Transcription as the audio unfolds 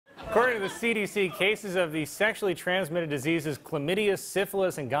According to the CDC, cases of the sexually transmitted diseases chlamydia,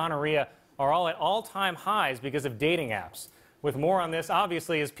 syphilis, and gonorrhea are all at all-time highs because of dating apps. With more on this,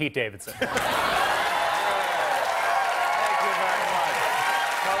 obviously, is Pete Davidson. Thank you very much.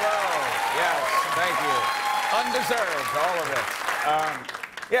 Hello. Yes, thank you. Undeserved, all of it.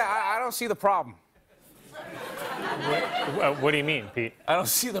 Yeah, I don't see the problem. What do you mean, Pete? I don't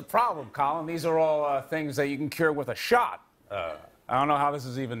see the problem, Colin. These are all things that you can cure with a shot. I don't know how this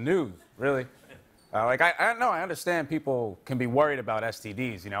is even news, really. I know, I understand people can be worried about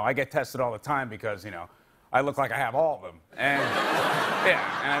STDs. You know, I get tested all the time because, you know, I look like I have all of them. And,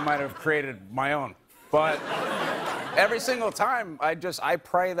 yeah, and I might have created my own. But every single time, I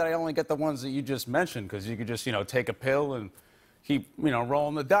pray that I only get the ones that you just mentioned, because you could just, you know, take a pill and keep, you know,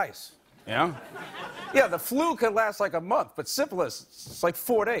 rolling the dice, you know? Yeah, the flu could last like a month, but syphilis, it's like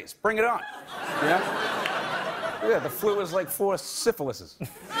 4 days. Bring it on, you know? Yeah, the flu is like 4 syphilises. Well,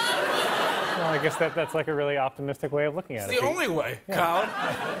 I guess that's like a really optimistic way of looking at it. It's the only way, Colin.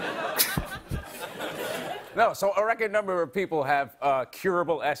 No, so a record number of people have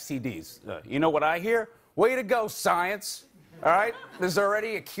curable STDs. You know what I hear? Way to go, science. All right? There's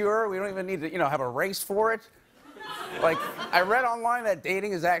already a cure. We don't even need to, you know, have a race for it. Like, I read online that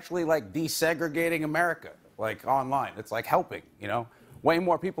dating is actually, like, desegregating America. Like, online. It's, like, helping, you know? Way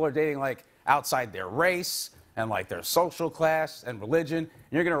more people are dating, like, outside their race and, like, their social class and religion. And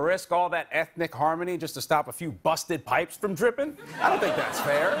you're going to risk all that ethnic harmony just to stop a few busted pipes from dripping? I don't think that's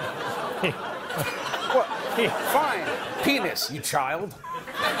fair. What? Fine. Penis, you child.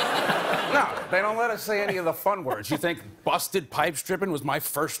 No, they don't let us say any of the fun words. You think busted pipes dripping was my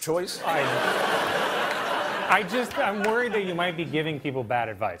first choice? I'm worried that you might be giving people bad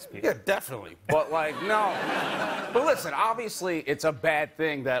advice, Pete. Yeah, definitely. But, like, no. But listen, obviously, it's a bad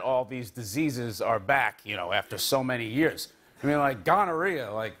thing that all these diseases are back, you know, after so many years. I mean, like,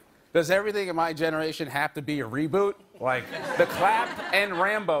 gonorrhea, like, does everything in my generation have to be a reboot? Like, The Clap and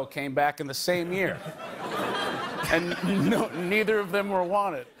Rambo came back in the same year. And no, neither of them were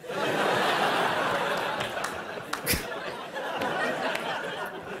wanted.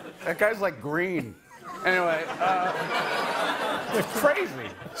 That guy's like green. Anyway, it's crazy.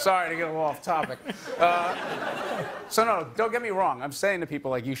 Sorry to get a little off topic. So no, don't get me wrong. I'm saying to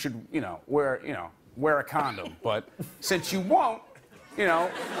people, like, you should, you know, wear a condom. But since you won't, you know,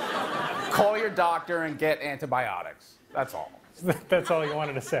 call your doctor and get antibiotics. That's all. That's all you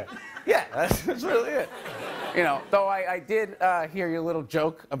wanted to say. Yeah, that's really it. You know, though I did hear your little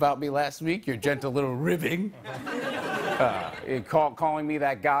joke about me last week, your gentle little ribbing. Calling me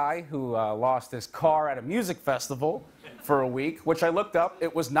that guy who lost his car at a music festival for a week, which I looked up.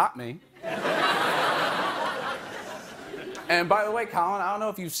 It was not me. And by the way, Colin, I don't know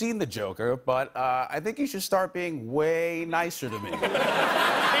if you've seen The Joker, but I think you should start being way nicer to me. Pete Davidson,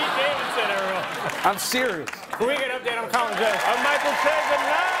 everyone. I'm serious. For Weekend Update, I'm Colin Jones. I'm Michael Craig. Good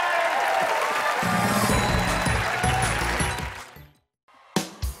night.